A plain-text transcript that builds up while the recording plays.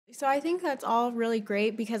So I think that's all really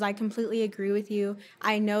great because I completely agree with you.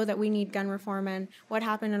 I know that we need gun reform, and what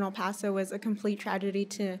happened in El Paso was a complete tragedy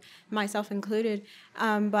to myself included.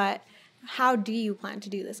 But how do you plan to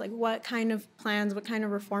do this? Like, what kind of plans, what kind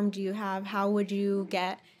of reform do you have? How would you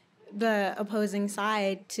get the opposing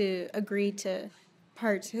side to agree to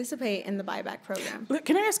participate in the buyback program?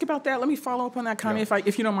 Can I ask about that? Let me follow up on that, Connie, Yeah.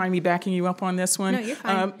 if you don't mind me backing you up on this one. No, you're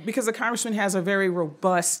fine. Because the congressman has a very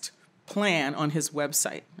robust plan on his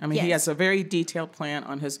website. I mean, he Yes. has a very detailed plan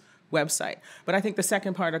on his website. But I think the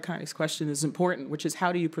second part of Connie's question is important, which is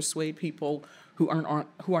how do you persuade people who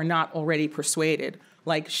are not already persuaded,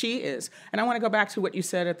 like she is? And I want to go back to what you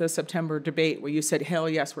said at the September debate, where you said, "Hell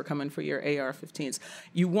yes, we're coming for your AR-15s."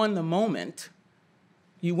 You won the moment.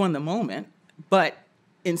 But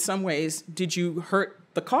in some ways, did you hurt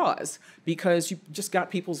the cause because you just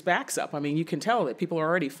got people's backs up? I mean, you can tell that people are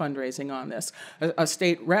already fundraising on this. A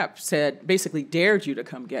state rep said, basically dared you to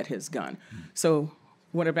come get his gun. So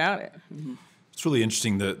what about it? It's really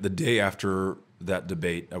interesting. The day after that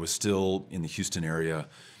debate, I was still in the Houston area,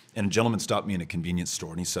 and a gentleman stopped me in a convenience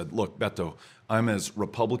store, and he said, "Look, Beto, I'm as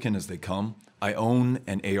Republican as they come. I own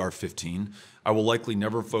an AR-15. I will likely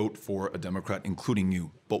never vote for a Democrat, including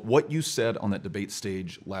you. But what you said on that debate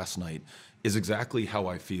stage last night is exactly how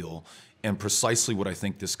I feel and precisely what I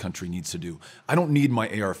think this country needs to do. I don't need my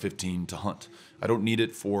AR-15 to hunt. I don't need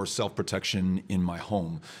it for self-protection in my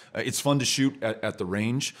home. It's fun to shoot at the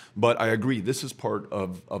range, but I agree, this is part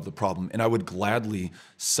of the problem, and I would gladly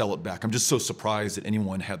sell it back. I'm just so surprised that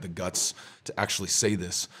anyone had the guts to actually say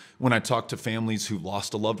this. When I talk to families who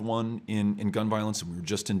lost a loved one in gun violence, and we were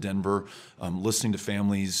just in Denver, listening to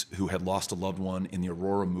families who had lost a loved one in the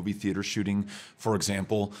Aurora movie theater shooting, for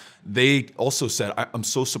example, they also said, I'm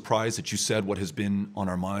so surprised that you said what has been on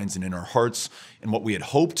our minds and in our hearts and what we had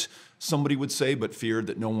hoped somebody would say, but feared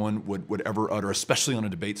that no one would ever utter, especially on a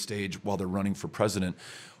debate stage while they're running for president.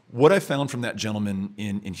 What I found from that gentleman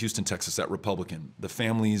in Houston, Texas, that Republican, the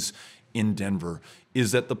families in Denver,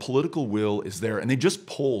 is that the political will is there. And they just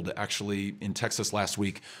polled, actually, in Texas last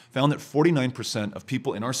week, found that 49% of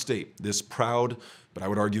people in our state, this proud, but I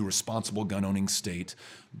would argue responsible gun-owning state,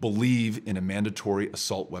 believe in a mandatory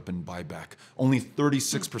assault weapon buyback. Only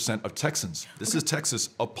 36% of Texans, this is Texas,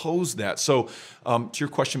 oppose that. So to your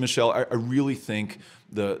question, Michelle, I really think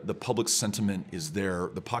the public sentiment is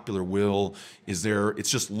there, the popular will is there. It's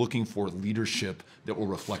just looking for leadership that will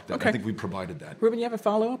reflect that. Okay. I think we provided that. Ruben, you have a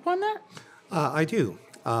follow-up on that? I do.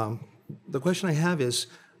 The question I have is,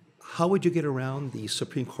 how would you get around the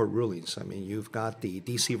Supreme Court rulings? I mean, you've got the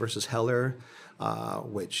D.C. versus Heller,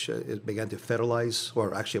 which it began to federalize,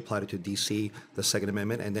 or actually applied it to D.C., the Second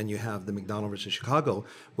Amendment, and then you have the McDonald versus Chicago,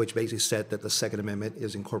 which basically said that the Second Amendment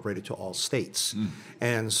is incorporated to all states.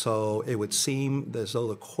 And so it would seem as though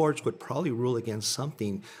the courts would probably rule against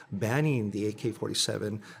something banning the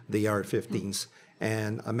AK-47, the AR-15s,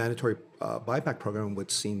 and a mandatory buyback program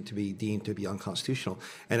would seem to be deemed to be unconstitutional.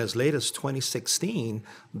 And as late as 2016,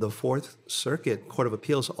 the Fourth Circuit Court of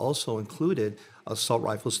Appeals also included assault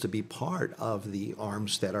rifles to be part of the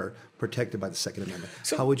arms that are protected by the Second Amendment.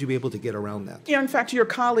 So, how would you be able to get around that? Yeah, in fact, your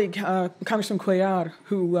colleague, Congressman Cuellar,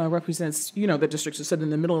 who represents, the districts that sit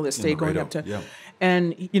in the middle of the state going up to, yeah.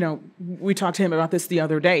 And, we talked to him about this the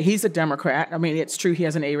other day. He's a Democrat. I mean, it's true he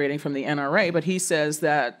has an A rating from the NRA, but he says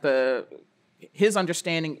that his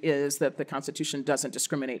understanding is that the Constitution doesn't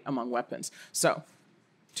discriminate among weapons. So,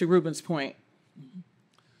 to Ruben's point.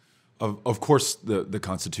 Of course, the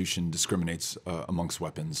Constitution discriminates amongst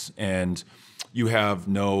weapons. And you have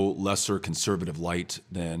no lesser conservative light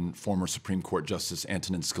than former Supreme Court Justice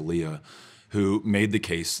Antonin Scalia, who made the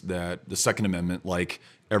case that the Second Amendment, like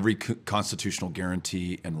every constitutional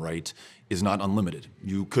guarantee and right, is not unlimited.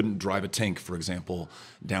 You couldn't drive a tank, for example,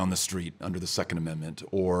 down the street under the Second Amendment,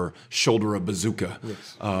 or shoulder a bazooka.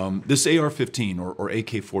 Yes. This AR-15 or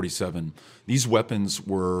AK-47, these weapons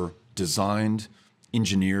were designed,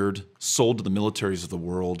 engineered, sold to the militaries of the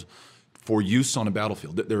world for use on a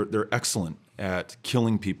battlefield. They're excellent at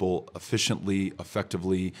killing people efficiently,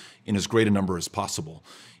 effectively, in as great a number as possible.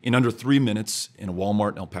 In under 3 minutes in a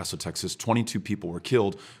Walmart in El Paso, Texas, 22 people were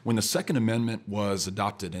killed. When the Second Amendment was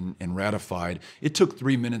adopted and ratified, it took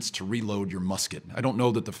 3 minutes to reload your musket. I don't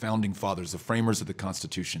know that the founding fathers, the framers of the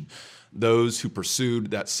Constitution, those who pursued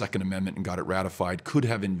that Second Amendment and got it ratified, could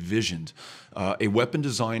have envisioned a weapon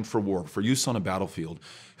designed for war, for use on a battlefield,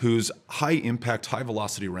 whose high impact, high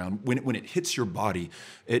velocity round, when when it hits your body,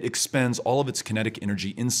 it expends all of its kinetic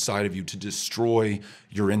energy inside of you to destroy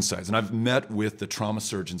your insides. And I've met with the trauma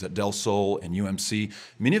surgeons at Del Sol and UMC,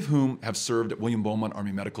 many of whom have served at William Beaumont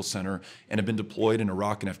Army Medical Center and have been deployed in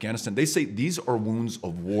Iraq and Afghanistan. They say these are wounds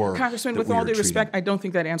of war. Congressman, with all due respect, I don't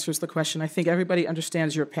think that answers the question. I think everybody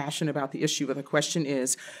understands your passion about the issue, but the question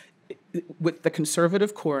is, with the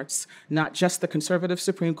conservative courts, not just the conservative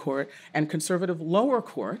Supreme Court, and conservative lower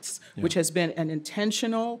courts, which has been an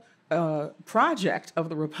intentional project of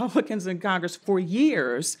the Republicans in Congress for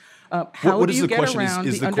years, how do you get around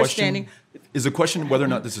the understanding? Is the question whether or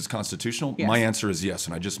not this is constitutional? Yes. My answer is yes,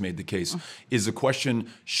 and I just made the case. Is the question,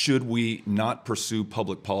 should we not pursue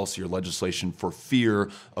public policy or legislation for fear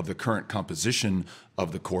of the current composition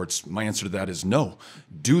of the courts? My answer to that is no.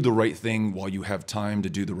 Do the right thing while you have time to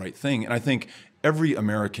do the right thing. And I think every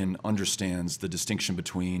American understands the distinction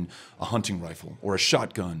between a hunting rifle or a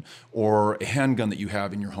shotgun or a handgun that you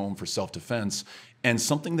have in your home for self-defense and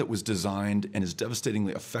something that was designed and is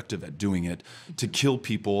devastatingly effective at doing it to kill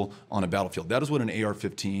people on a battlefield. That is what an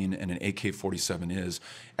AR-15 and an AK-47 is.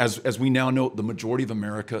 As we now know, the majority of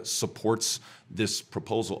America supports this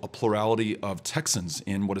proposal. A plurality of Texans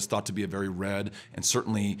in what is thought to be a very red and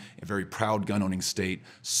certainly a very proud gun-owning state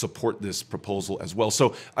support this proposal as well.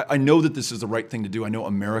 So I know that this is the right thing to do. I know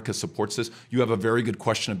America supports this. You have a very good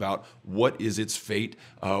question about what is its fate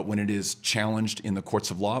when it is challenged in the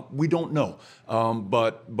courts of law. We don't know.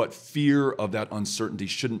 But fear of that uncertainty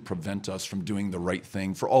shouldn't prevent us from doing the right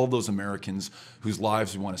thing for all of those Americans whose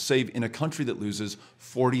lives we want to save in a country that loses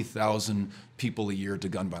 40,000 people a year to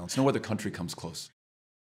gun violence. No other country comes close.